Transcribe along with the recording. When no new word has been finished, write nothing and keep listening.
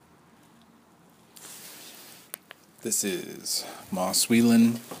This is Moss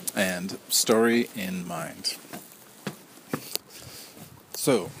Whelan and Story in Mind.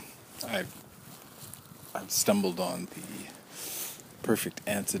 So, I've stumbled on the perfect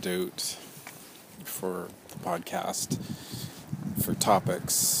antidote for the podcast, for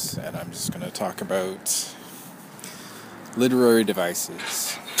topics, and I'm just going to talk about literary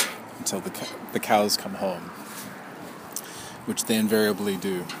devices until the cows come home, which they invariably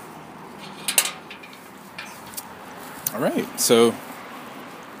do. Alright, so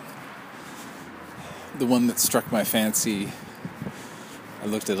the one that struck my fancy, I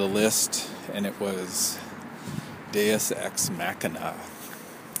looked at a list and it was Deus Ex Machina.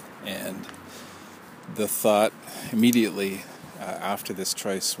 And the thought immediately after this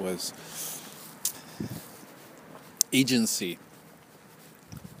choice was agency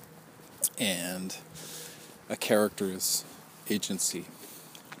and a character's agency.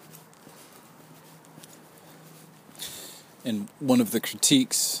 And one of the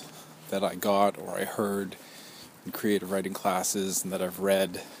critiques that I got or I heard in creative writing classes and that I've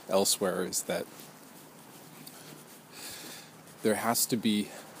read elsewhere is that there has to be,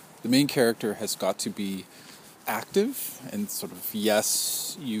 the main character has got to be active and sort of,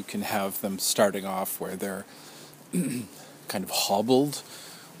 yes, you can have them starting off where they're kind of hobbled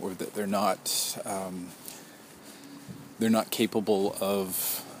or that they're not capable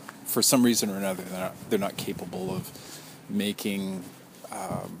of, for some reason or another, they're not capable of making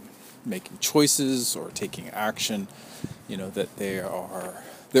choices or taking action, that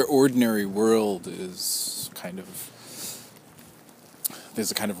their ordinary world is kind of,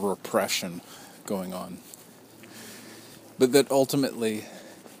 there's a kind of repression going on. But that ultimately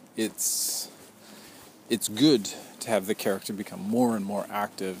it's good to have the character become more and more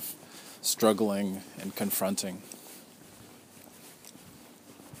active, struggling and confronting.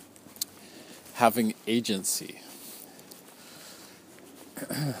 Having agency,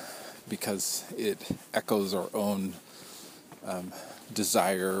 because it echoes our own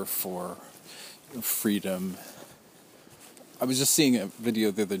desire for freedom. I was just seeing a video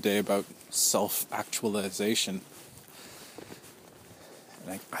the other day about self-actualization.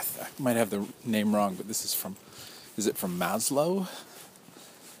 And I might have the name wrong, but is it from Maslow?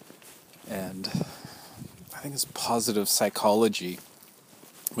 And I think it's positive psychology.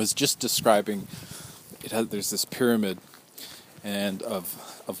 Was just describing, there's this pyramid and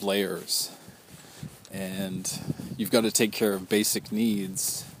of layers, and you've got to take care of basic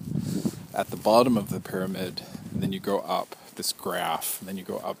needs at the bottom of the pyramid, and then you go up this graph, and then you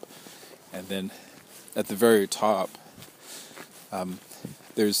go up, and then at the very top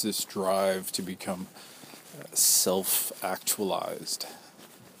there's this drive to become self-actualized.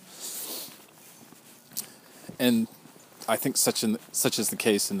 And I think such is the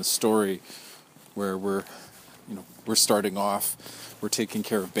case in the story, where we're starting off, we're taking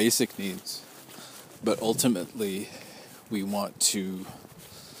care of basic needs, but ultimately we want to,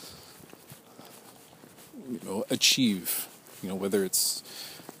 achieve, whether it's,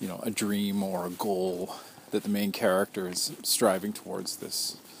 a dream or a goal that the main character is striving towards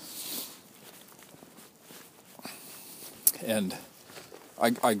this. And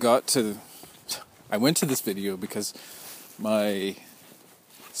I went to this video because my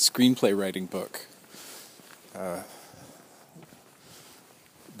screenplay writing book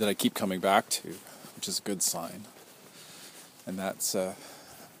that I keep coming back to, which is a good sign, and that's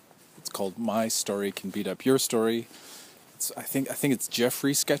it's called My Story Can Beat Up Your Story. I think it's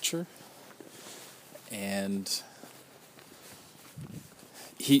Jeffrey Sketcher, and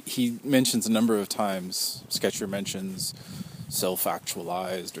he mentions a number of times. Sketcher mentions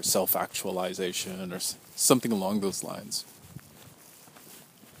self-actualized or self-actualization or something along those lines.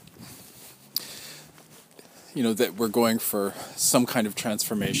 That we're going for some kind of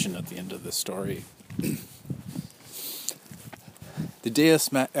transformation at the end of the story. The Deus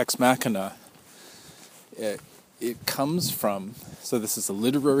Ex Machina, it comes from, so this is a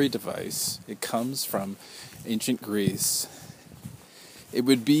literary device, it comes from ancient Greece. It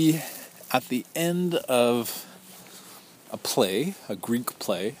would be at the end of a play, a Greek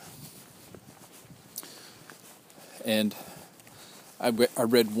play, and I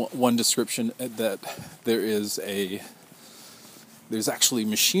read one description that there's actually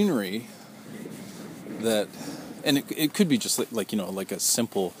machinery that, and it could be just like a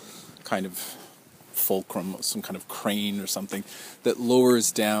simple kind of fulcrum, some kind of crane or something that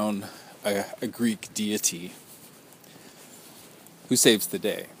lowers down a Greek deity who saves the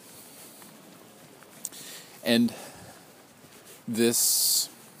day. And this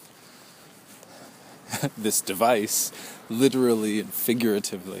device, literally and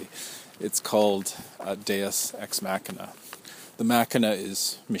figuratively, It's called Deus Ex Machina. The Machina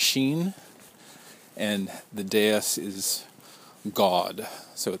is machine, and the Deus is God.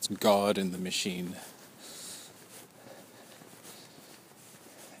 So it's God in the machine.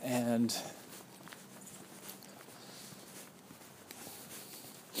 And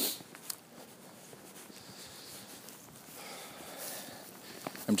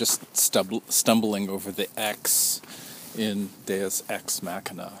I'm just stumbling over the X in Deus Ex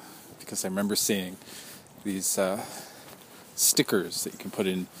Machina, because I remember seeing these stickers that you can put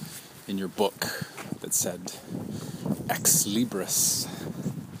in your book that said Ex Libris.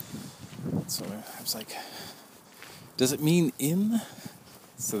 So I was like, does it mean in?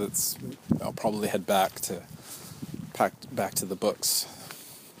 So I'll probably head back to the books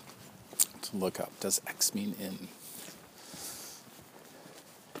to look up, does X mean in?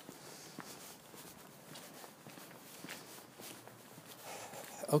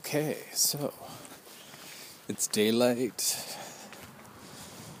 Okay, so it's daylight.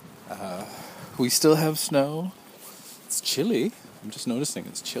 We still have snow. It's chilly. I'm just noticing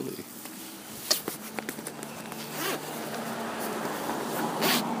it's chilly.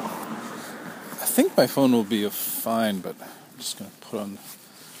 I think my phone will be fine, but I'm just going to put on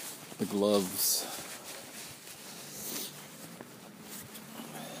the gloves.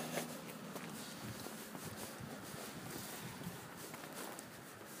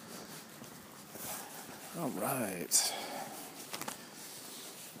 All right.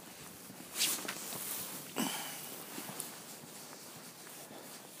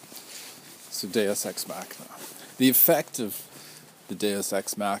 So Deus Ex Machina. The effect of the Deus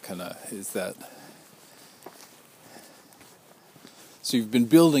Ex Machina is that, so you've been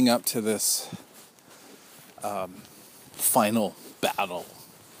building up to this final battle,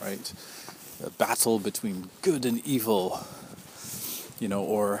 right? A battle between good and evil,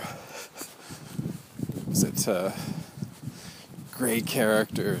 or is it gray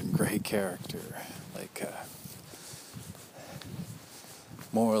character and gray character, like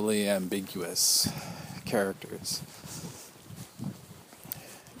morally ambiguous characters,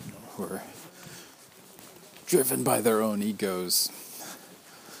 who are driven by their own egos.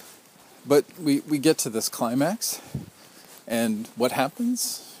 But we get to this climax, and what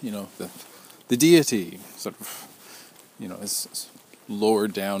happens? The deity sort of, is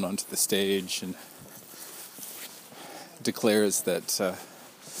lowered down onto the stage and declares that,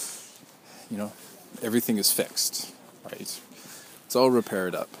 everything is fixed, right? It's all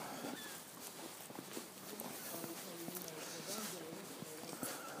repaired up.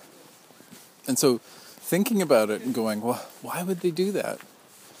 And so thinking about it and going, well, why would they do that?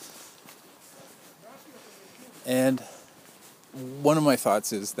 And one of my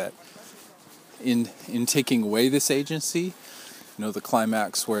thoughts is that in taking away this agency, the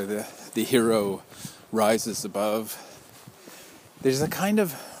climax where the hero rises above, there's a kind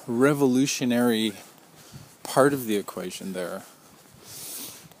of revolutionary part of the equation there.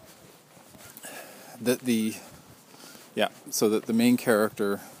 So that the main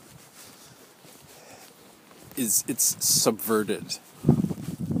character it's subverted.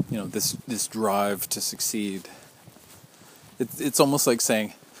 This drive to succeed. It's almost like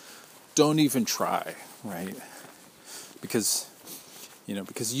saying, don't even try, right? Because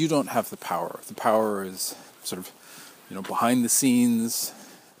you don't have the power. The power is sort of, behind the scenes.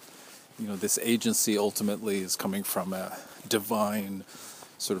 This agency ultimately is coming from a divine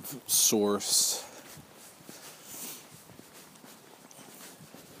sort of source.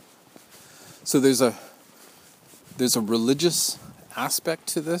 So there's a religious aspect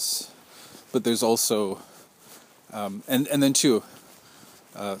to this, but there's also and then too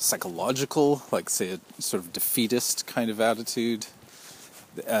psychological, like say a sort of defeatist kind of attitude.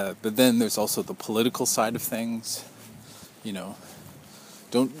 But then there's also the political side of things.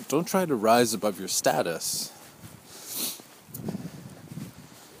 Don't try to rise above your status,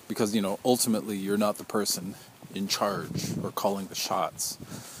 because ultimately you're not the person in charge or calling the shots.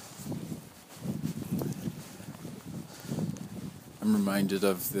 I'm reminded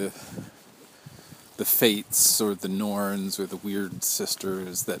of the Fates or the Norns or the Weird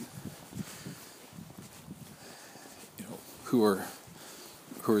Sisters that who are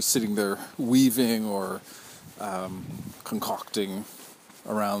sitting there weaving or concocting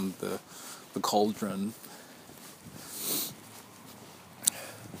around the cauldron.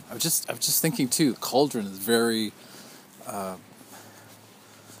 I was just thinking too. Cauldron is very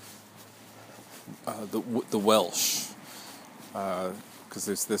the Welsh, because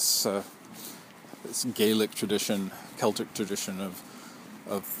there's this Gaelic tradition, Celtic tradition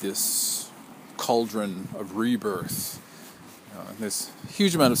of this cauldron of rebirth, there's a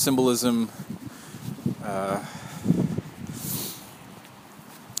huge amount of symbolism.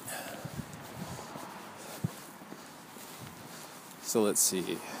 So let's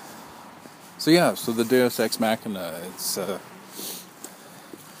see. So the Deus Ex Machina,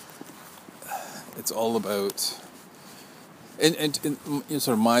 it's all about, and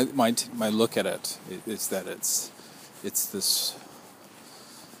sort of my look at it is that it's this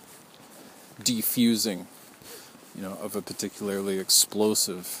defusing, of a particularly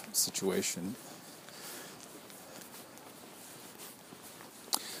explosive situation.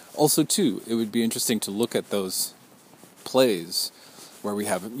 Also, too, it would be interesting to look at those plays where we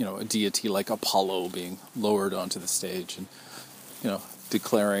have, a deity like Apollo being lowered onto the stage and,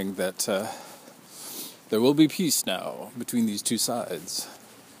 declaring that there will be peace now between these two sides.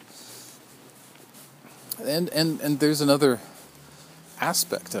 And there's another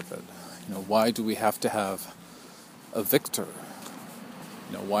aspect of it. Why do we have to have a victor?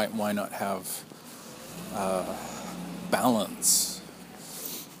 Why not have balance?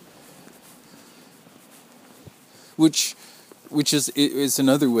 Which is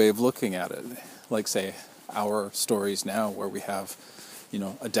another way of looking at it. Like, say, our stories now, where we have,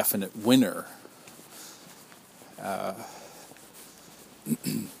 a definite winner. Now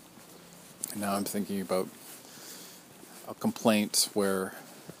I'm thinking about a complaint where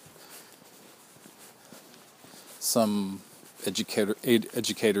some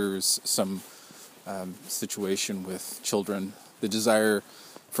educators, some situation with children, the desire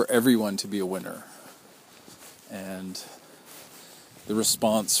for everyone to be a winner. And the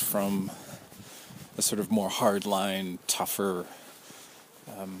response from a sort of more hardline, tougher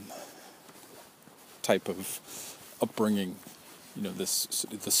type of upbringing,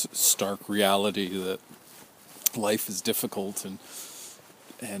 this stark reality that life is difficult and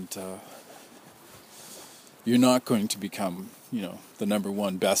you're not going to become, the number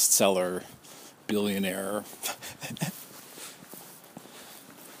one bestseller billionaire.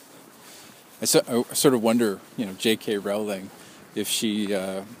 I sort of wonder, J.K. Rowling, if she,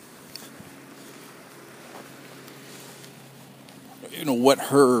 what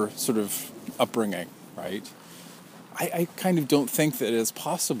her sort of upbringing, right? I kind of don't think that it's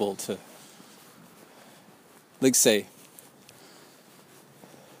possible to, like, say,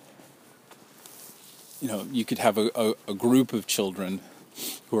 you could have a group of children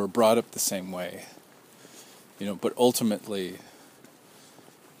who are brought up the same way, but ultimately,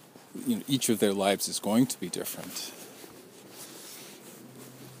 each of their lives is going to be different.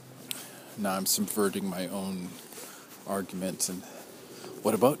 Now I'm subverting my own argument. And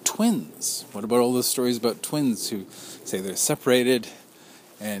what about twins? What about all those stories about twins who say they're separated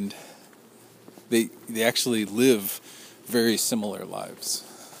and they actually live very similar lives?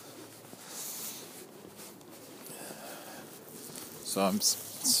 So I'm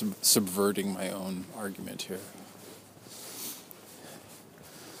subverting my own argument here.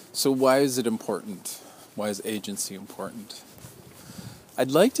 So why is it important? Why is agency important?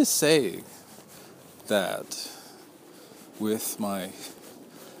 I'd like to say that with my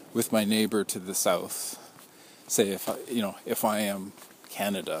neighbor to the south, say if I am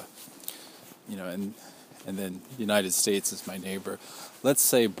Canada, and then United States is my neighbor. Let's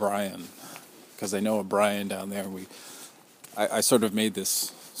say Brian, because I know a Brian down there. I sort of made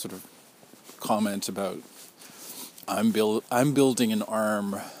this sort of comment about I'm building an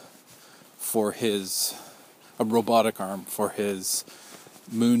arm for a robotic arm for his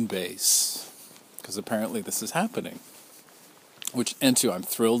moon base, because apparently this is happening. And two, I'm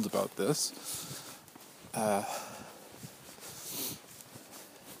thrilled about this.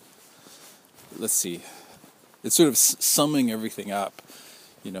 Let's see. It's sort of summing everything up.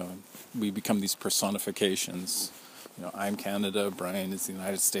 We become these personifications. I'm Canada, Brian is the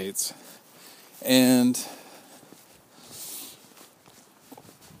United States. And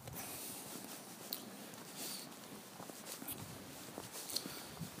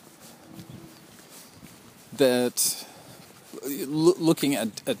that looking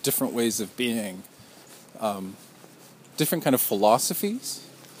at different ways of being, different kind of philosophies.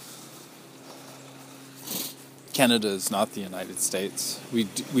 Canada is not the United States. We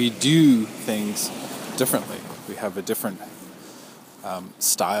do things differently. We have a different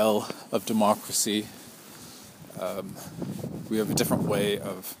style of democracy. We have a different way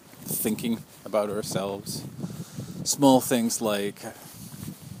of thinking about ourselves. Small things like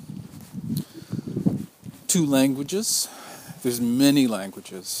 2 languages. There's many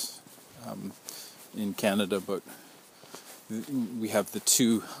languages in Canada, but we have the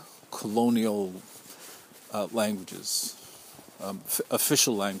 2 colonial languages,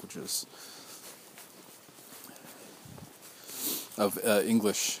 official languages. of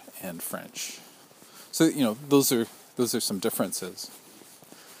English and French. So those are some differences.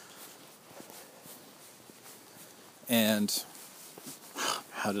 And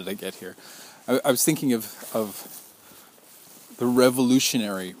how did I get here? I was thinking of the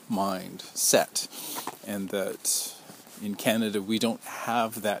revolutionary mind set, and that in Canada we don't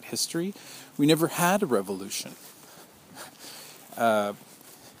have that history. We never had a revolution.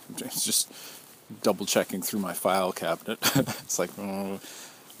 Just double checking through my file cabinet. It's like,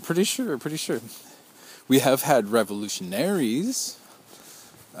 pretty sure. We have had revolutionaries,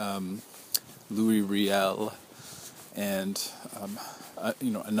 Louis Riel, and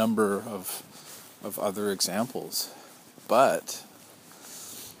a number of other examples, but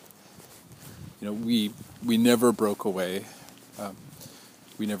we never broke away.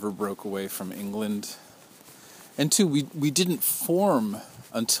 We never broke away from England, and two, we didn't form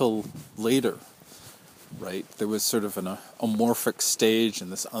until later, right? There was sort of an amorphic stage, and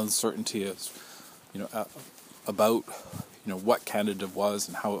this uncertainty of about what Canada was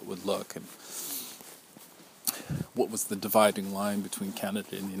and how it would look, and what was the dividing line between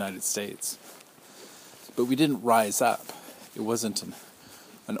Canada and the United States. But we didn't rise up. It wasn't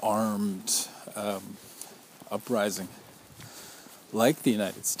an armed uprising like the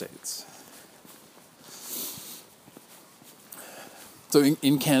United States. So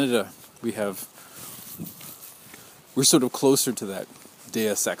in Canada, we're sort of closer to that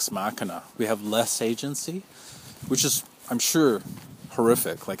Deus Ex Machina. We have less agency, which is, I'm sure,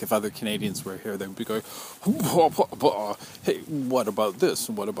 horrific. Like if other Canadians were here, they would be going, hey, what about this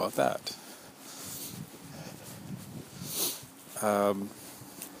and what about that?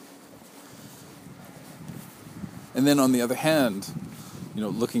 And then on the other hand,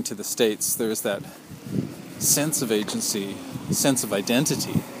 looking to the States, there's that sense of agency, sense of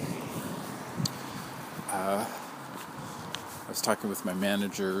identity. I was talking with my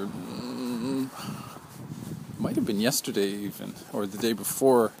manager, might have been yesterday even, or the day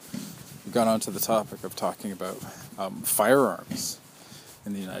before. We got onto the topic of talking about firearms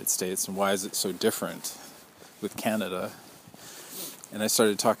in the United States and why is it so different with Canada. And I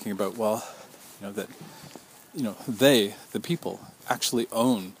started talking about, that they, the people, actually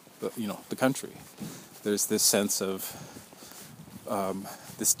own the country. There's this sense of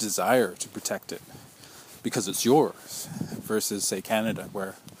this desire to protect it because it's yours, versus, say, Canada,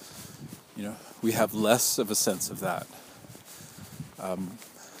 where we have less of a sense of that.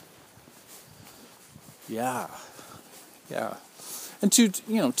 Yeah, and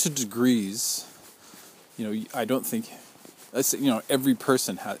to degrees, I don't think, every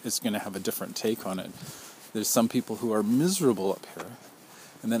person is going to have a different take on it. There's some people who are miserable up here,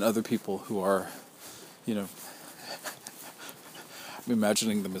 and then other people who are, I'm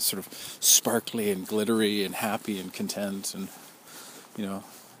imagining them as sort of sparkly and glittery and happy and content, and,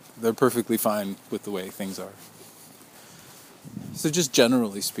 they're perfectly fine with the way things are. So just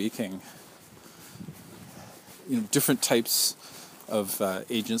generally speaking, different types of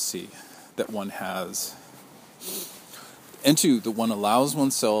agency that one has, and two, that one allows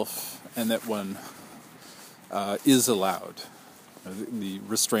oneself and that one is allowed, the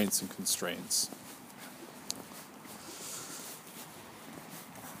restraints and constraints.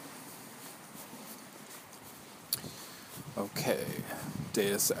 Okay,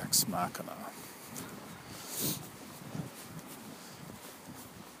 Deus Ex Machina.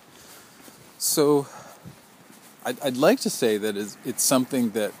 So, I'd like to say that it's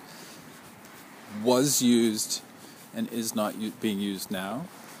something that was used and is not being used now,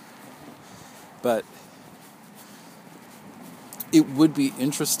 but it would be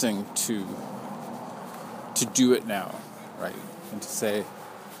interesting to do it now, right? And to say,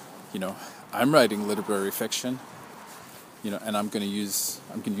 I'm writing literary fiction, and I'm going to use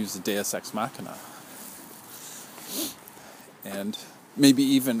the Deus Ex Machina, and maybe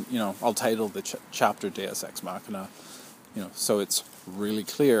even I'll title the chapter Deus Ex Machina, so it's really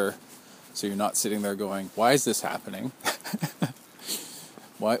clear, so you're not sitting there going, why is this happening?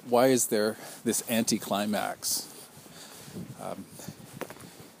 Why is there this anticlimax?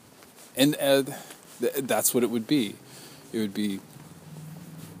 And that's what it would be. It would be,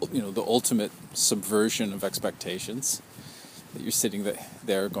 the ultimate subversion of expectations. That you're sitting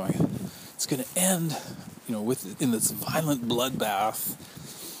there going, it's going to end, in this violent bloodbath,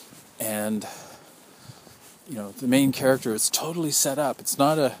 and the main character is totally set up. It's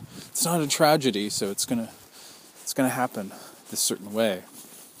not a tragedy, so it's gonna happen this certain way.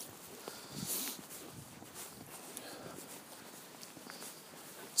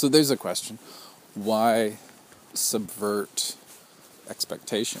 So there's a question: why subvert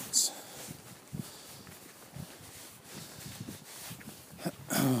expectations?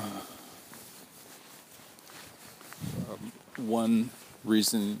 One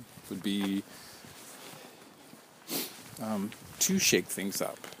reason would be to shake things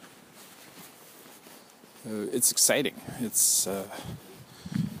up. It's exciting. It's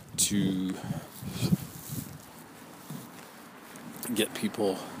to get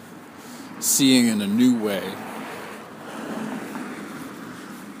people seeing in a new way.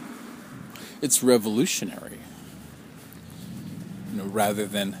 It's revolutionary. Rather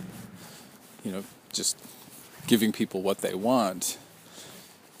than, just giving people what they want.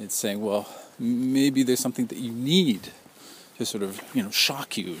 It's saying, well, maybe there's something that you need to sort of,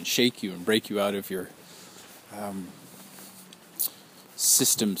 shock you and shake you and break you out of your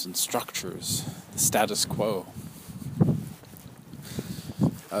systems and structures, the status quo.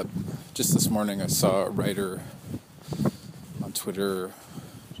 Just this morning I saw a writer on Twitter.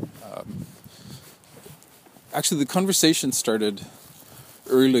 Actually, the conversation started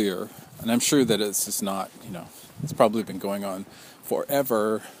earlier, and I'm sure that it's just not, it's probably been going on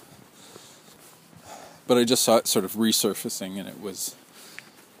forever, but I just saw it sort of resurfacing, and it was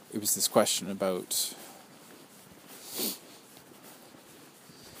this question about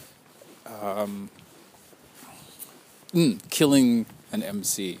killing an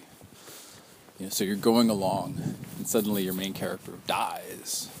MC. So you're going along, and suddenly your main character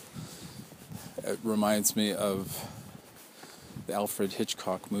dies. It reminds me of the Alfred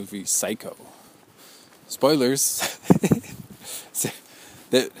Hitchcock movie Psycho. Spoilers.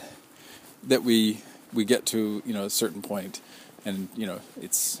 that we get to a certain point, and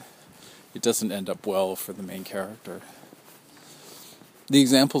it doesn't end up well for the main character. The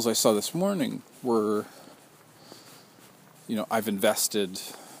examples I saw this morning were, I've invested,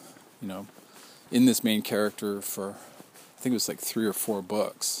 in this main character for, I think it was like 3 or 4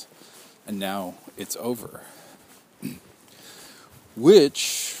 books, and now it's over.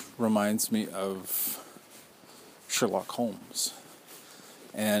 Which reminds me of Sherlock Holmes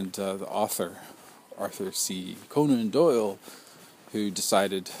and the author, Arthur C. Conan Doyle, who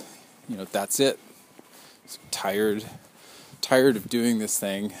decided, that's it. He's tired of doing this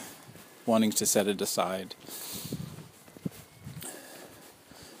thing, wanting to set it aside.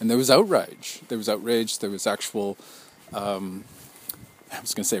 And there was outrage. There was actual, I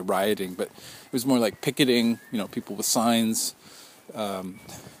was going to say rioting, but it was more like picketing, people with signs,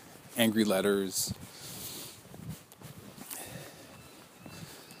 angry letters.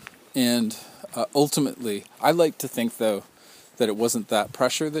 And ultimately, I like to think, though, that it wasn't that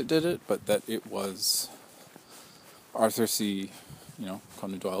pressure that did it, but that it was Arthur C.,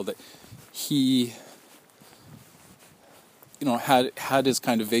 Conan Doyle, that he, had his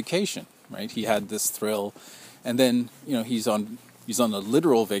kind of vacation, right? He had this thrill, and then, he's on a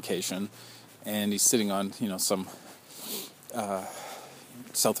literal vacation, and he's sitting on, some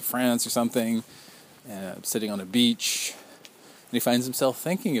south of France or something, sitting on a beach, and he finds himself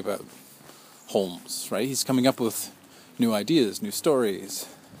thinking about Holmes, right? He's coming up with new ideas, new stories,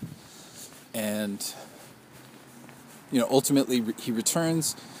 and ultimately he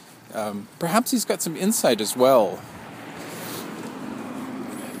returns. Perhaps he's got some insight as well.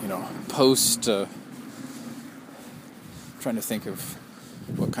 Post. Trying to think of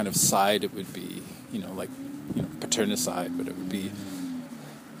what kind of side it would be. Paternicide, but it would be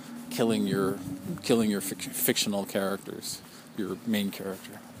killing your fictional characters, your main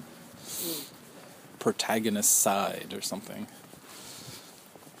character. Protagonist side or something.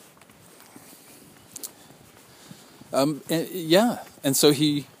 And so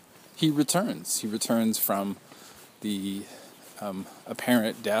he returns. He returns from the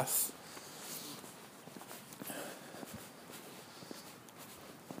apparent death.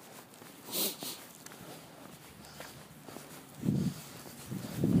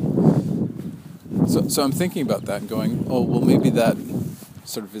 So I'm thinking about that and going, oh well, maybe that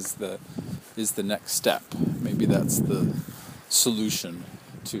sort of is the next step. Maybe that's the solution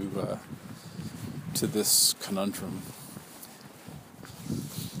to this conundrum.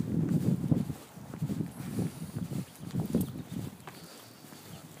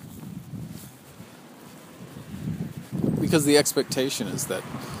 Because the expectation is that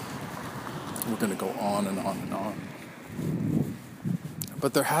we're going to go on and on and on.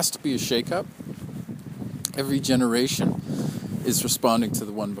 But there has to be a shake-up. Every generation is responding to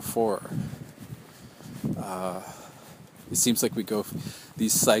the one before. It seems like we go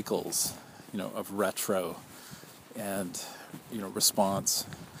these cycles, of retro and, response.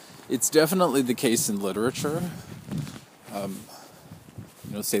 It's definitely the case in literature.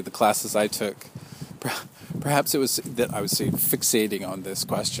 Say the classes I took, perhaps it was that I was fixating on this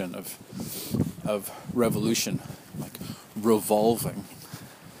question of revolution, like revolving.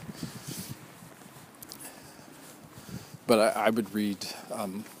 but I would read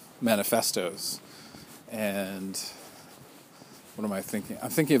manifestos. And what am I thinking? I'm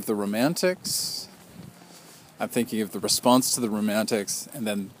thinking of the Romantics. I'm thinking of the response to the Romantics, and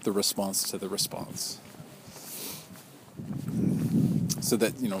then the response to the response. So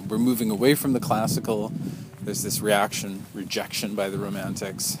that, we're moving away from the classical. There's this rejection by the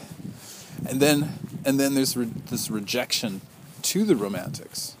Romantics, and then there's this rejection to the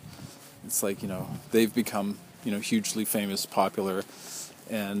Romantics. It's like, they've become, hugely famous, popular,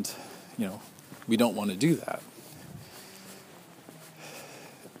 and, we don't want to do that.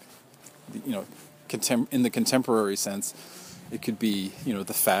 In the contemporary sense, it could be,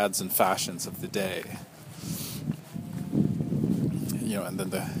 the fads and fashions of the day. And then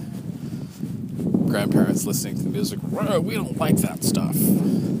the grandparents listening to the music, we don't like that stuff.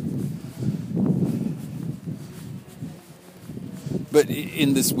 But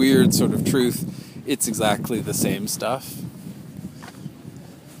in this weird sort of truth, it's exactly the same stuff.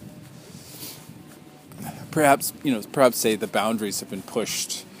 Perhaps say the boundaries have been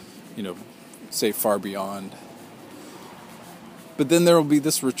pushed, say far beyond. But then there will be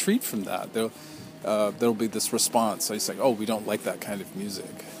this retreat from that. There'll be this response. So it's like, we don't like that kind of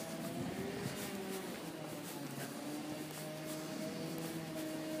music.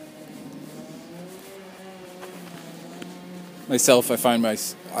 Myself, I find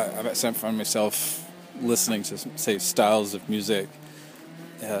myself listening to, say, styles of music,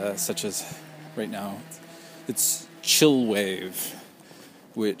 such as right now, it's chill wave,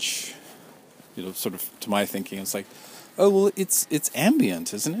 which, sort of to my thinking, it's like, it's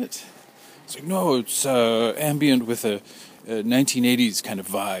ambient, isn't it? It's like, no, it's ambient with a 1980s kind of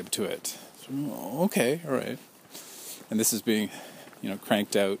vibe to it. So, okay, all right. And this is being,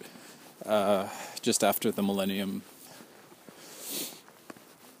 cranked out just after the millennium.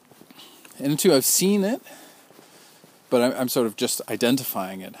 And too, I've seen it, but I'm sort of just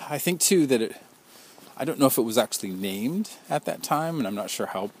identifying it. I think too that I don't know if it was actually named at that time, and I'm not sure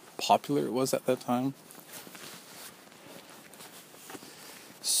how popular it was at that time.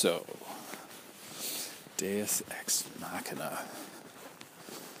 So, Deus Ex Machina.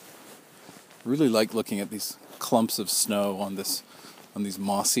 Really like looking at these clumps of snow on these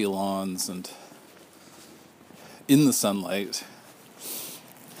mossy lawns and in the sunlight.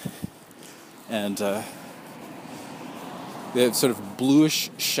 And they have sort of bluish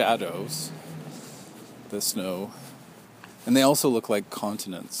shadows, the snow, and they also look like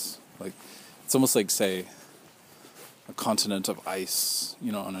continents. Like it's almost like, say, a continent of ice,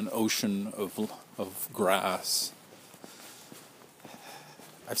 on an ocean of grass.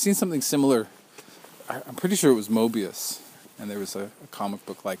 I've seen something similar. I'm pretty sure it was Mobius, and there was a comic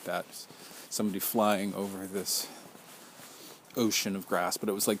book like that. Somebody flying over this ocean of grass, but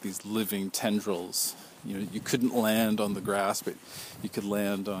it was like these living tendrils. You couldn't land on the grass, but you could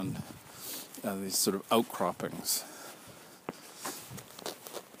land on these sort of outcroppings.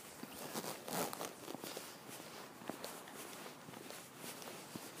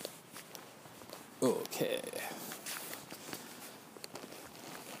 Okay.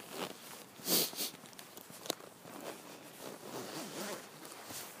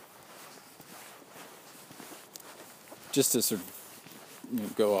 Just to sort of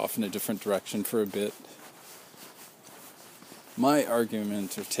go off in a different direction for a bit, my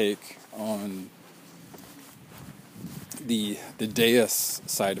argument or take on the deus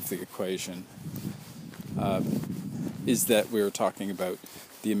side of the equation is that we're talking about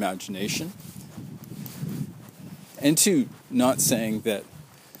the imagination, and two, not saying that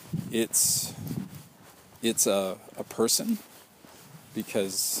it's a person,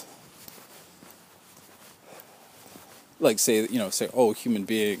 because like say human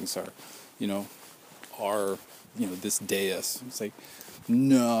beings are this deus. It's like,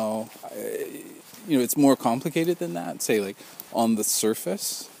 no, it's more complicated than that. Say, like, on the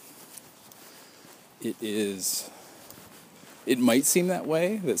surface, it might seem that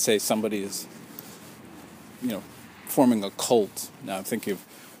way, that say somebody is forming a cult. Now I'm thinking of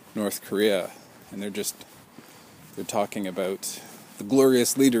North Korea, and they're talking about, the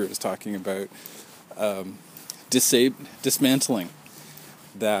glorious leader is talking about dismantling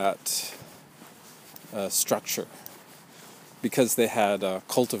that structure, because they had a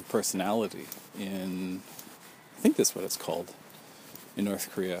cult of personality in, I think that's what it's called, in North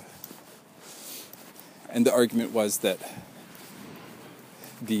Korea. And the argument was that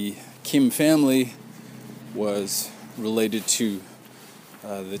the Kim family was related to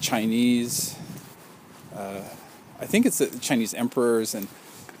the Chinese, I think it's the Chinese emperors, and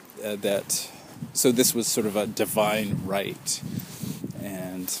so this was sort of a divine right.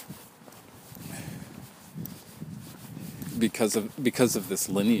 And because of this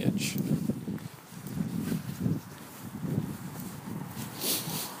lineage.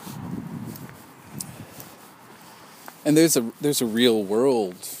 And there's a real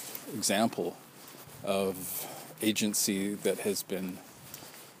world example of agency that has been,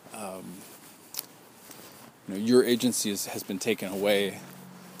 your agency has been taken away,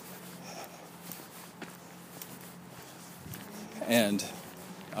 and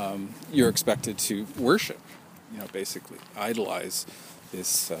you're expected to worship, basically idolize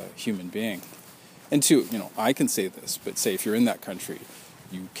this human being. And I can say this, but say if you're in that country,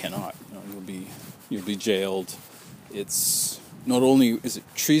 you cannot. You'll be jailed. It's not only is it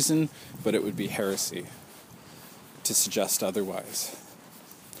treason, but it would be heresy to suggest otherwise.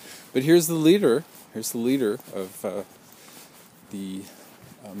 But here's the leader of the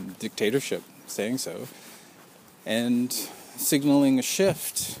dictatorship saying so, and signaling a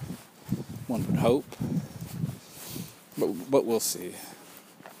shift. One would hope, but we'll see.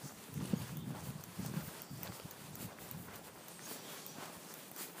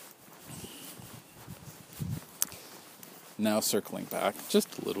 Now circling back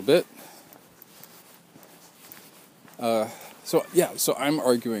just a little bit. So I'm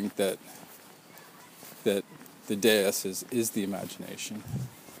arguing that the deus is the imagination.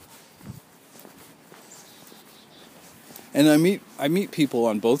 And I meet people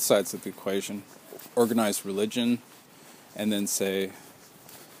on both sides of the equation, organized religion, and then say,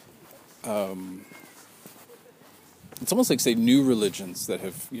 it's almost like, say, new religions that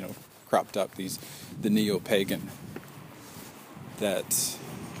have, cropped up, the neo-pagan, that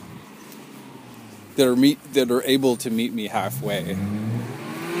are able to meet me halfway.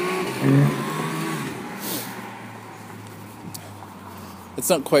 It's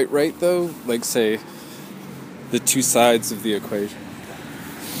not quite right, though, like, say, the two sides of the equation.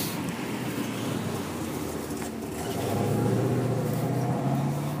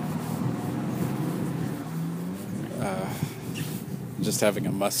 Just having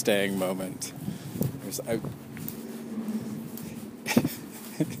a Mustang moment.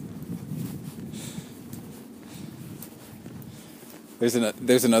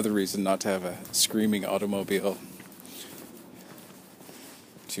 There's another reason not to have a screaming automobile,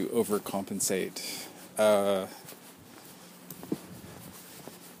 to overcompensate.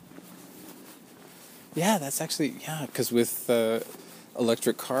 Because with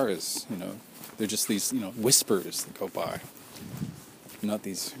electric cars, they're just these, whispers that go by. Not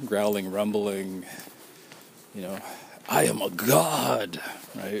these growling, rumbling, I am a god,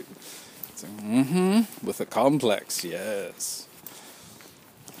 right? It's like, with a complex, yes.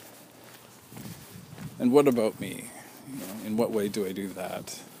 And what about me? In what way do I do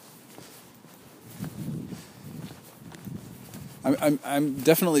that? I'm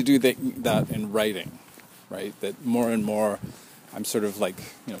definitely do that in writing, right? That more and more, I'm sort of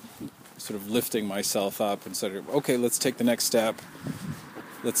like, sort of lifting myself up and sort of, okay, let's take the next step.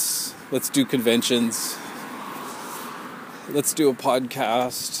 Let's do conventions. Let's do a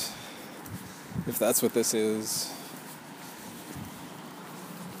podcast, if that's what this is.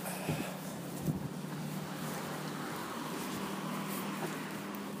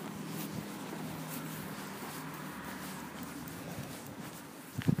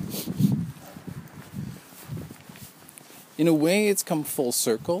 In a way, it's come full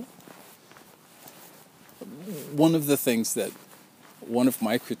circle. One of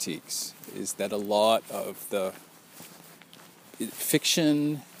my critiques is that a lot of the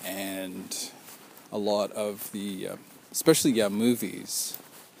fiction and a lot of the, especially movies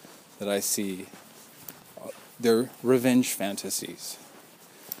that I see, they're revenge fantasies,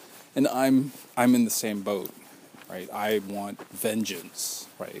 and I'm in the same boat, right? I want vengeance,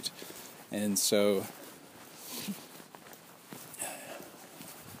 right? And so,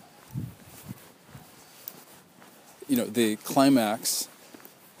 the climax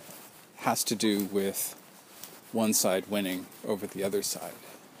has to do with one side winning over the other side.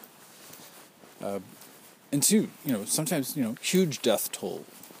 And two, sometimes, huge death toll,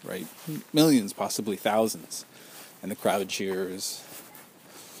 right? Millions, possibly thousands. And the crowd cheers.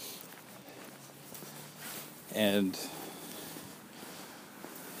 And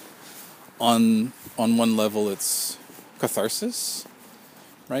on one level, it's catharsis,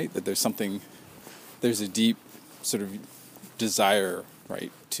 right? That there's a deep sort of desire,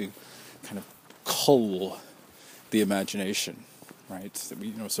 right, to kind of cull the imagination, right? That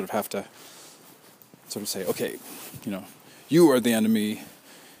we, sort of have to sort of say, okay, you are the enemy,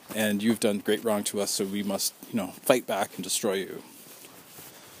 and you've done great wrong to us, so we must, fight back and destroy you.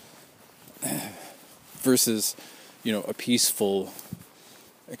 Versus, a peaceful,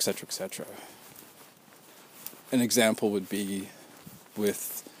 etc., etc. an example would be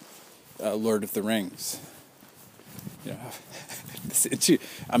with Lord of the Rings. You know,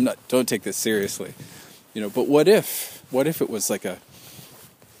 I'm not. Don't take this seriously. You know, but what if it was like a,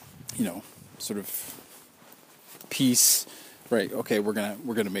 you know, sort of peace, right? Okay, we're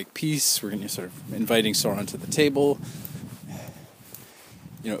gonna make peace. We're gonna sort of inviting Sauron to the table.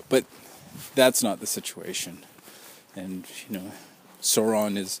 You know, but that's not the situation. And you know,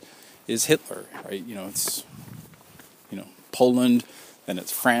 Sauron is Hitler, right? You know, it's, you know, Poland, then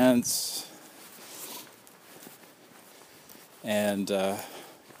it's France, and a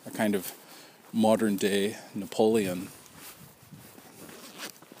kind of modern day Napoleon.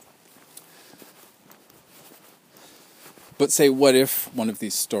 But say, what if one of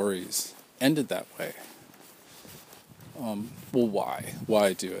these stories ended that way? Well, why?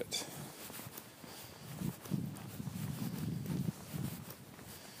 Why do it?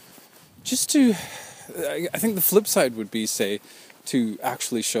 Just to, I think the flip side would be, say, to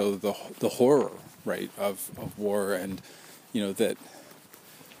actually show the horror, right, of war, and, you know, that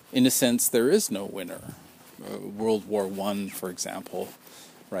in a sense there is no winner. World War I, for example,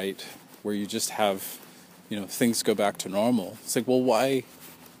 right, where you just have, you know, things go back to normal. It's like, well, why?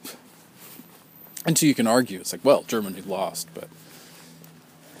 And so you can argue, it's like, well, Germany lost, but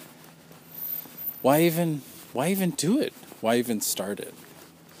why even do it? Why even start it?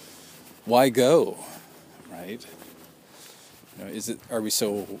 Why go? Right? You know, are we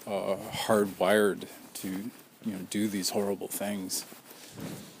so hardwired to, you know, do these horrible things?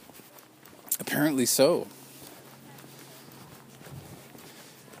 Apparently so.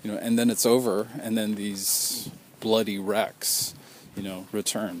 You know, and then it's over, and then these bloody wrecks, you know,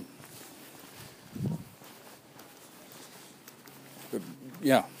 return. But,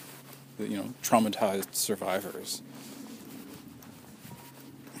 yeah, you know, traumatized survivors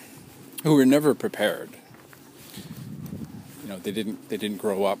who were never prepared. You know, they didn't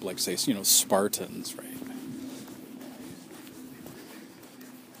grow up like, say, you know, Spartans, right?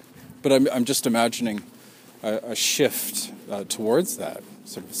 But I'm just imagining a shift towards that.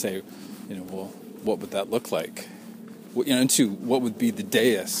 Sort of say, you know, well, what would that look like? You know, into what would be the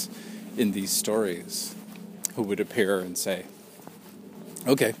deus in these stories, who would appear and say,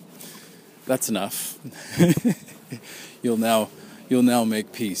 okay, that's enough. You'll now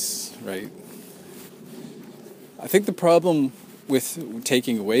make peace, right? I think the problem with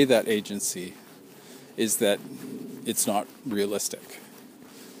taking away that agency is that it's not realistic.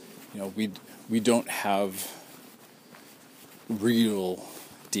 You know, we don't have real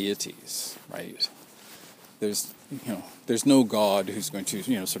deities, right? There's no God who's going to,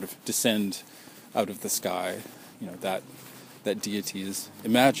 you know, sort of descend out of the sky. You know, that deity is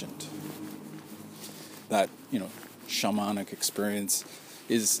imagined. That, you know, shamanic experience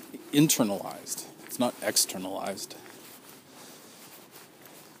is internalized. It's not externalized.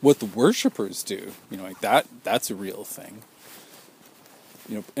 What the worshippers do, you know, like that's a real thing.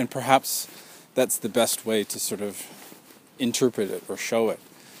 You know, and perhaps that's the best way to sort of interpret it or show it,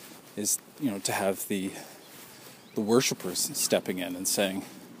 is, you know, to have the worshippers stepping in and saying,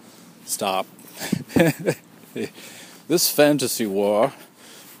 stop. This fantasy war,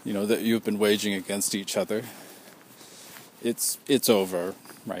 you know, that you've been waging against each other, it's over,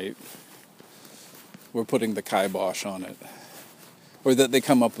 right? We're putting the kibosh on it. Or that they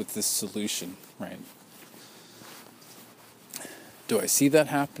come up with this solution, right? Do I see that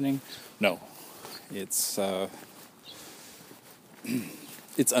happening? No. It's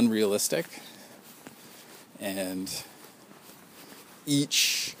it's unrealistic, and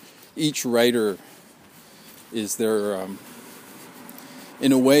each writer is their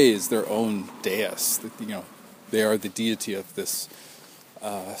in a way is their own deus. You know, they are the deity of this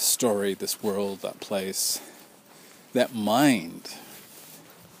story, this world, that place, that mind.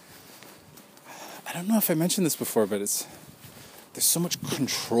 I don't know if I mentioned this before, but there's so much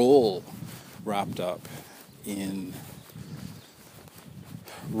control wrapped up in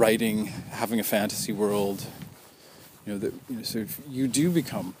writing, having a fantasy world. You know, that, you know, so you do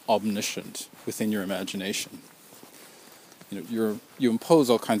become omniscient within your imagination. You know, you impose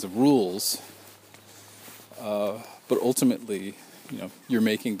all kinds of rules, but ultimately, you know, you're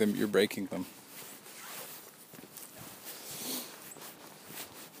making them, you're breaking them.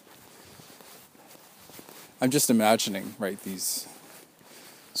 I'm just imagining, right, these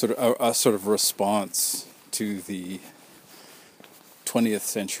sort of a sort of response to the 20th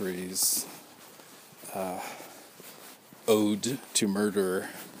century's ode to murder,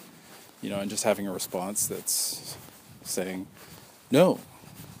 you know, and just having a response that's saying no,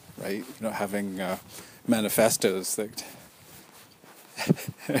 right? You know, having manifestos that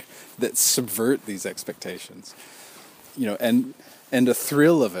that subvert these expectations, and a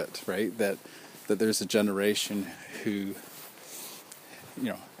thrill of it, right? That there's a generation who,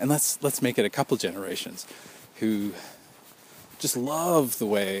 and let's make it a couple generations, who just love the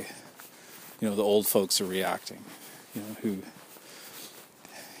way, the old folks are reacting, who,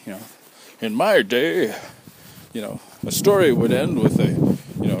 in my day, a story would end with a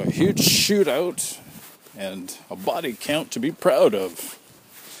huge shootout and a body count to be proud of.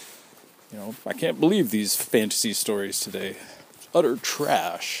 I can't believe these fantasy stories today. Utter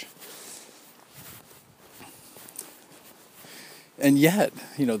trash. And yet,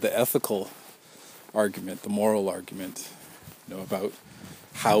 the ethical argument, the moral argument, about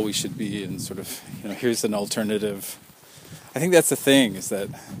how we should be and sort of, here's an alternative. I think that's the thing, is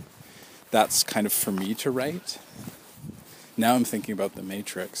that's kind of for me to write. Now I'm thinking about The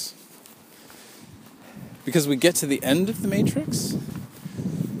Matrix. Because we get to the end of The Matrix,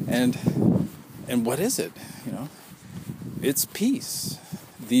 and what is it? It's peace.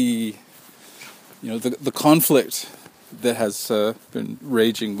 The conflict that has been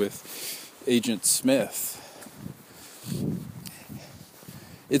raging with Agent Smith.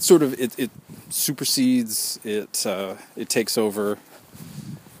 It sort of it supersedes, it takes over,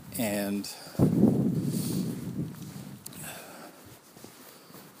 and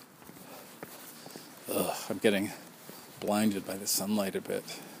I'm getting blinded by the sunlight a bit.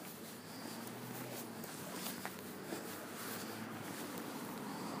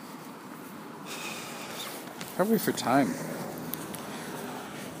 How are we for time?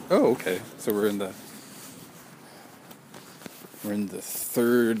 Oh, okay. So we're in the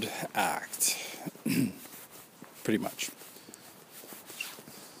third act, pretty much.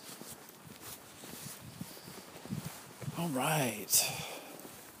 All right.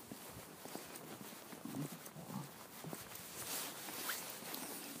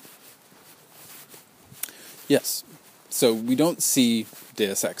 Yes. So we don't see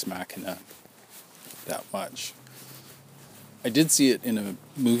Deus Ex Machina that much. I did see it in a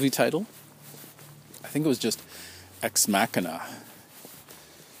movie title. I think it was just Ex Machina.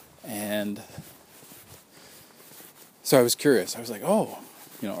 And so I was curious. I was like,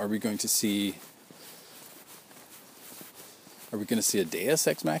 are we going to see a Deus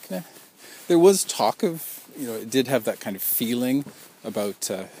Ex Machina? There was talk of, it did have that kind of feeling about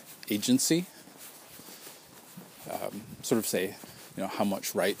agency. Sort of say, how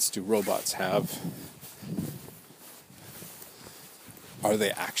much rights do robots have? Are they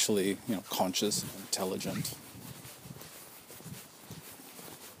actually, conscious and intelligent?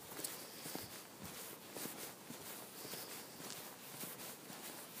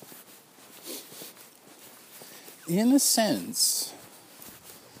 In a sense,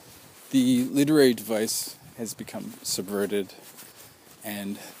 the literary device has become subverted,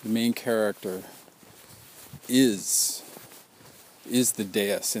 and the main character is the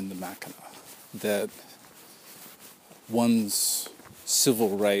Deus in the Machina. That one's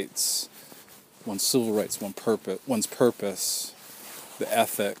civil rights, one's purpose, the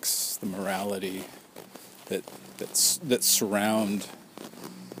ethics, the morality that surround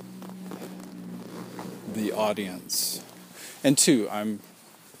the audience. And two, I'm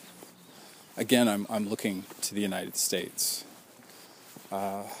looking to the United States.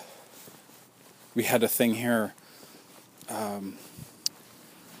 We had a thing here.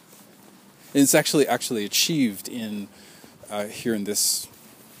 It's actually achieved in here in the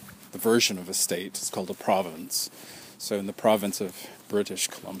version of a state. It's called a province. So in the province of British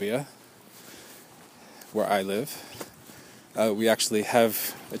Columbia, where I live, we actually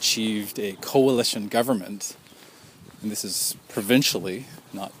have achieved a coalition government, and this is provincially,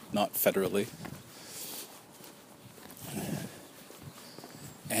 not federally.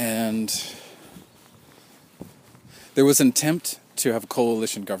 And there was an attempt to have a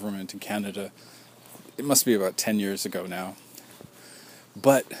coalition government in Canada. It must be about 10 years ago now.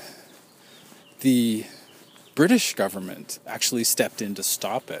 But the British government actually stepped in to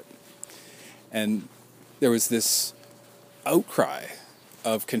stop it. And there was this outcry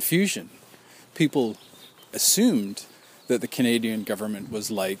of confusion. People assumed that the Canadian government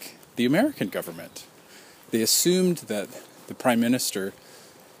was like the American government. They assumed that the Prime Minister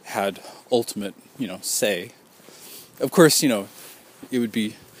had ultimate, say. Of course, it would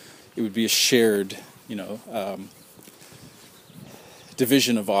be a shared,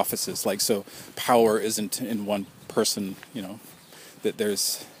 division of offices. Like, so power isn't in one person, that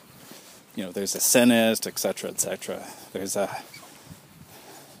there's a Senate, etc., etc. There's a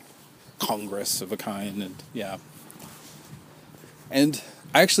Congress of a kind, and yeah. And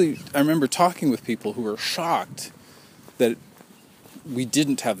I remember talking with people who were shocked that we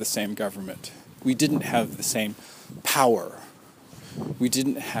didn't have the same government. We didn't have the same power. We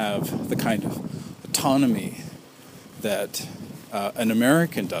didn't have the kind of autonomy that an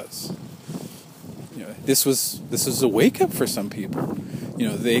American does. This was a wake-up for some people.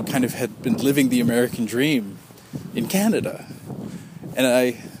 They kind of had been living the American dream in Canada.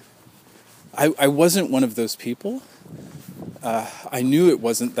 And I wasn't one of those people. I knew it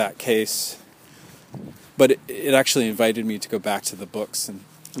wasn't that case, but it actually invited me to go back to the books and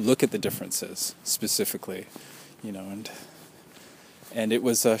look at the differences specifically, and it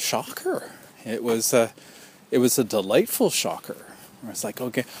was a shocker. It was a delightful shocker. Where it's like,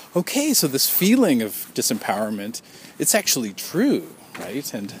 okay, so this feeling of disempowerment, it's actually true,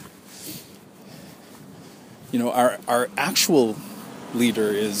 right? And our actual leader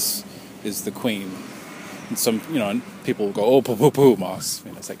is the Queen. And some, and people will go, oh, poo, Moss.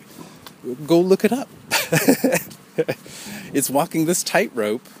 It's like, go look it up. It's walking this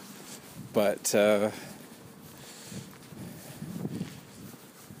tightrope, but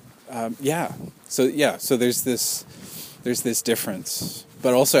So there's this difference.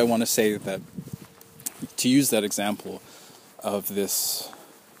 But also, I want to say that to use that example of this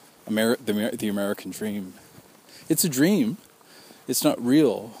the American dream, it's a dream. It's not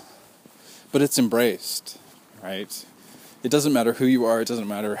real, but it's embraced, right? It doesn't matter who you are. It doesn't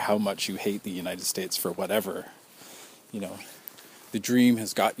matter how much you hate the United States for whatever. The dream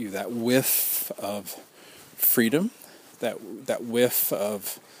has got you that whiff of freedom, that whiff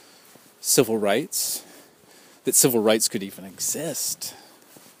of civil rights, that civil rights could even exist.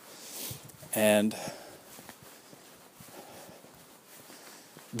 And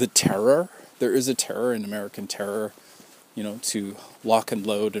the terror, there is a terror, an American terror, to lock and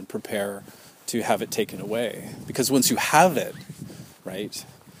load and prepare to have it taken away. Because once you have it, right,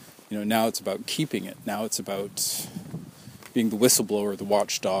 now it's about keeping it. Now it's about being the whistleblower, the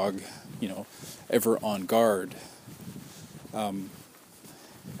watchdog, ever on guard.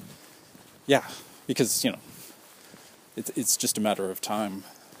 Because, it's just a matter of time,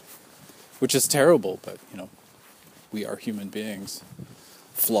 which is terrible, but, we are human beings,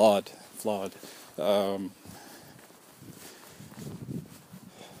 flawed.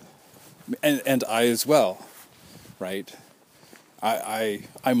 And I as well, right?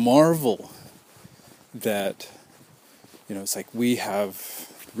 I marvel that, it's like we have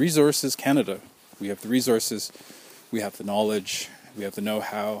resources, Canada. We have the resources, we have the knowledge, we have the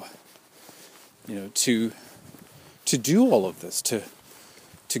know-how, to do all of this, to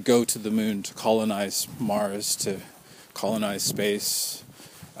go to the moon, to colonize Mars, to colonize space.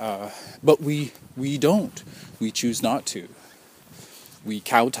 But we don't. We choose not to. We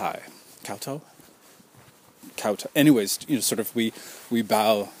kowtow. Anyways, we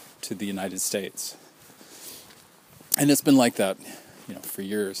bow to the United States. And it's been like that, for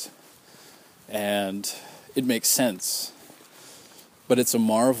years. And it makes sense. But it's a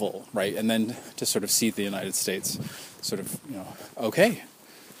marvel, right? And then to sort of see the United States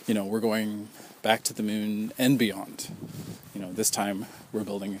we're going back to the moon and beyond. This time we're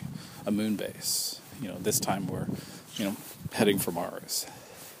building a moon base. This time we're, heading for Mars.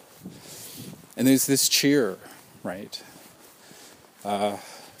 And there's this cheer, right,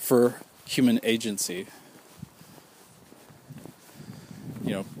 for human agency.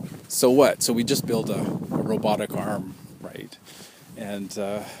 So what? So we just build a robotic arm, right? And,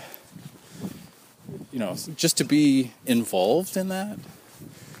 just to be involved in that.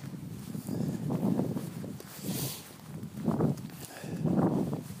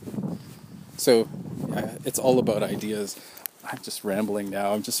 So it's all about ideas. I'm just rambling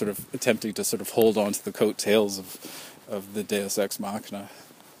now. I'm just sort of attempting to sort of hold on to the coattails of the Deus Ex Machina.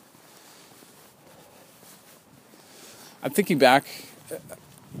 I'm thinking back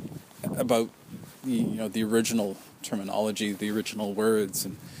about the original terminology, the original words,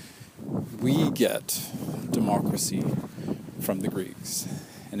 and we get democracy from the Greeks,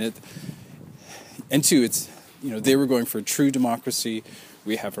 and it's they were going for a true democracy.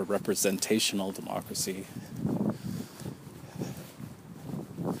 We have a representational democracy.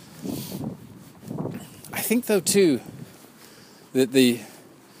 I think, though, too, that the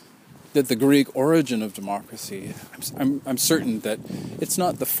Greek origin of democracy, I'm certain that it's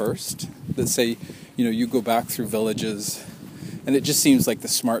not the first. That say, you go back through villages, and it just seems like the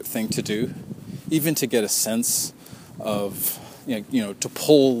smart thing to do, even to get a sense of, to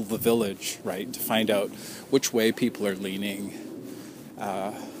poll the village, right, to find out which way people are leaning,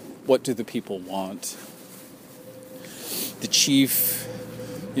 what do the people want. The chief,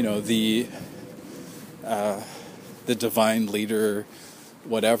 the divine leader,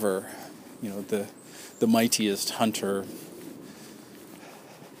 whatever, the mightiest hunter,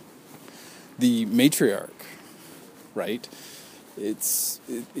 the matriarch, right? It's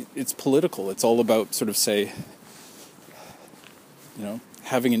political. It's all about sort of, say,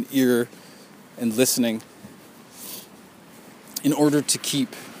 having an ear and listening in order to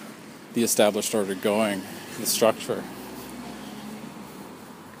keep the established order going, the structure.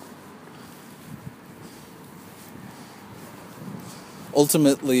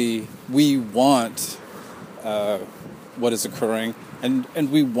 Ultimately, we want what is occurring,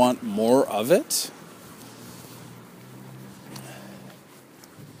 and we want more of it.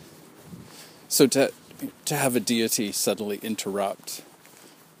 So to have a deity suddenly interrupt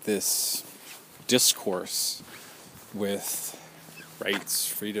this discourse with rights,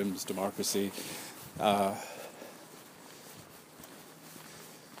 freedoms, democracy, that's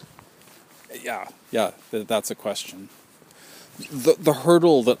a question. The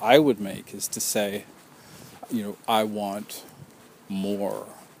hurdle that I would make is to say, I want more,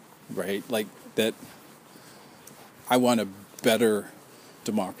 right? Like that. I want a better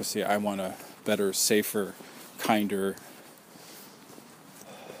democracy. I want a better, safer, kinder.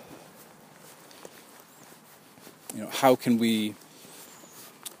 How can we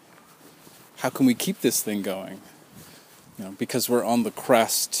keep this thing going? Because we're on the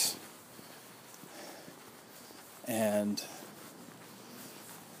crest, and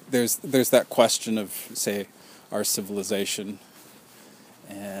there's that question of, say, our civilization,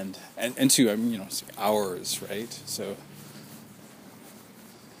 and to ours, right? So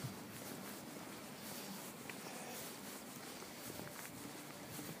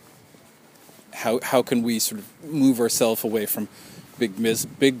how can we sort of move ourselves away from big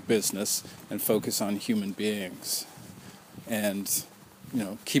business and focus on human beings, and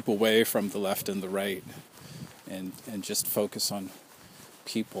keep away from the left and the right, and just focus on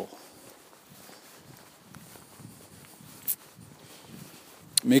people,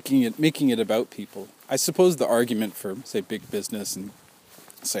 making it about people. I suppose the argument for, say, big business and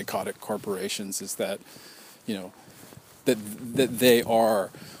psychotic corporations is that that they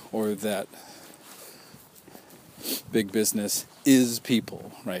are, or that big business is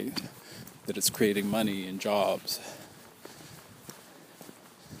people, right? That it's creating money and jobs,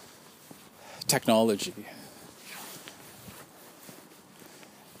 technology.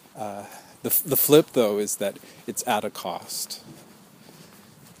 The flip, though, is that it's at a cost.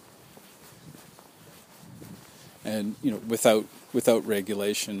 And without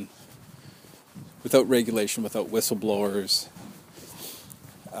regulation, without whistleblowers,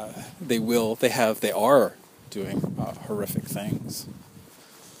 they are doing horrific things.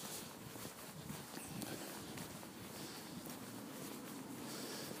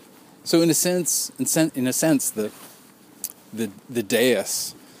 So in a sense, the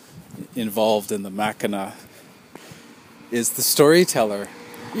deus involved in the machina is the storyteller.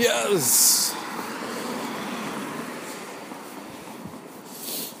 Yes.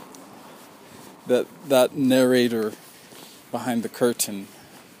 That narrator behind the curtain,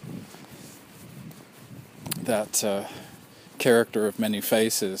 that character of many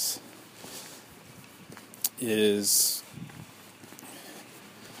faces, is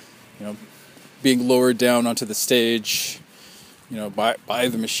being lowered down onto the stage, by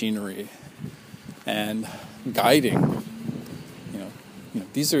the machinery, and guiding.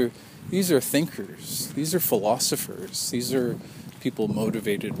 These are thinkers. These are philosophers. These are people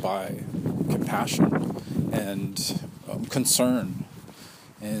motivated by compassion and concern,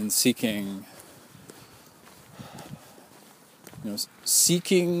 and seeking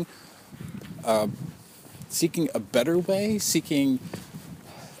a better way, seeking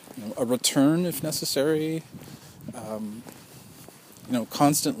a return if necessary,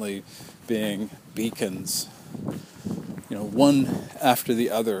 constantly being beacons, one after the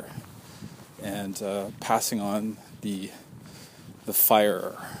other, and passing on the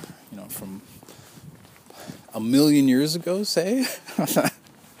fire, from a million years ago, say,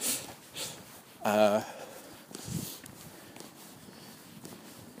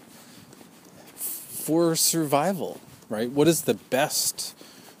 for survival, right? What is the best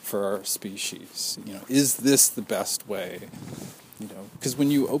for our species? Is this the best way? Because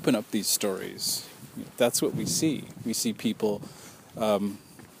when you open up these stories, that's what we see. We see people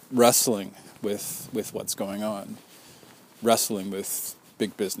wrestling with what's going on, wrestling with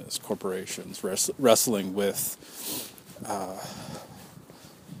big business, corporations, wrestling with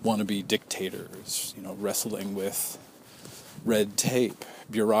wannabe dictators, wrestling with red tape,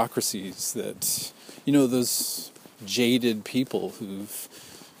 bureaucracies that, those jaded people who've,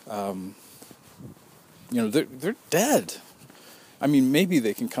 they're dead. I mean, maybe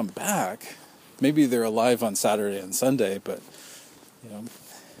they can come back. Maybe they're alive on Saturday and Sunday, but,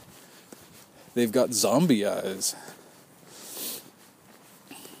 they've got zombie eyes.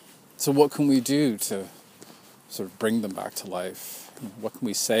 So what can we do to sort of bring them back to life? What can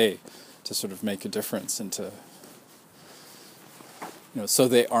we say to sort of make a difference and to, so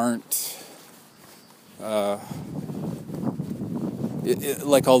they aren't, like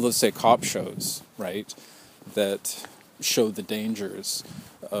all those, say, cop shows, right, that show the dangers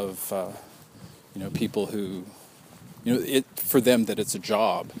of, people who, for them that it's a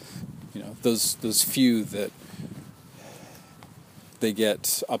job, those few that they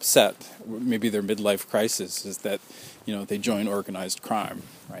get upset, maybe their midlife crisis is that, they join organized crime,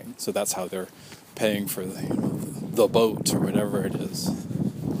 right? So that's how they're paying for the boat or whatever it is.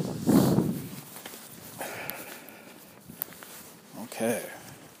 Okay.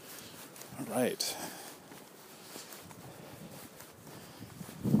 All right.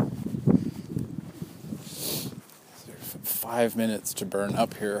 There's 5 minutes to burn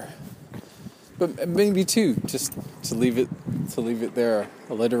up here. But maybe 2, just to leave it there,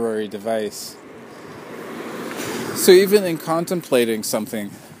 a literary device. So even in contemplating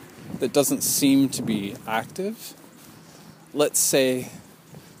something that doesn't seem to be active, let's say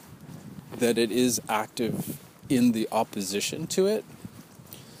that it is active in the opposition to it,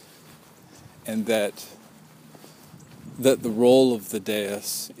 and that the role of the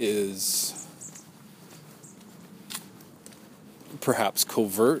dais is perhaps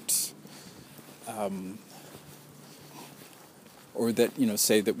covert, or that,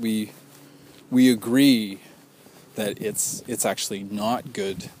 say that we agree that it's actually not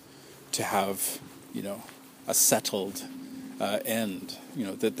good to have, a settled end,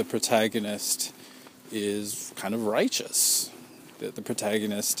 that the protagonist is kind of righteous, that the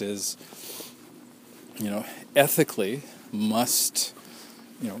protagonist is, ethically must,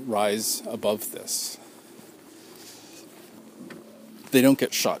 rise above this. They don't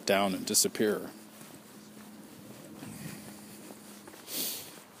get shot down and disappear.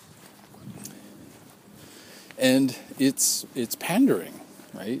 And it's pandering,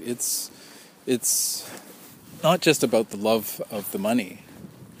 right? It's not just about the love of the money.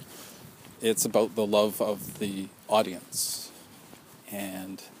 It's about the love of the audience.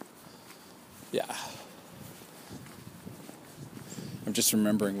 And yeah. I'm just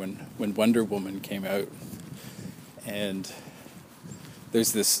remembering when Wonder Woman came out, and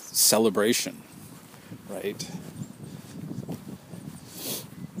there's this celebration, right?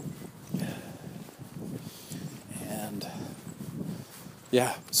 And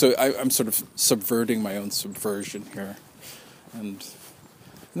yeah, so I'm sort of subverting my own subversion here, and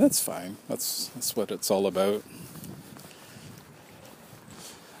that's fine. That's what it's all about.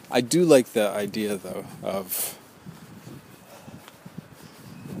 I do like the idea, though, of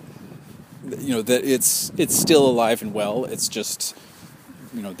that it's still alive and well. It's just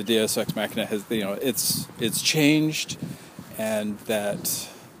the Deus Ex Machina has it's changed, and that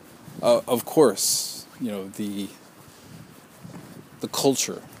of course the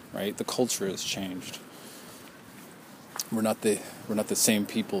culture, right? The culture has changed. We're not the same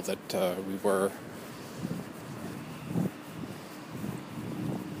people that we were.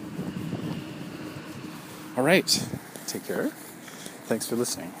 All right, take care. Thanks for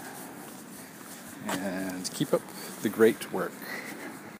listening, and keep up the great work.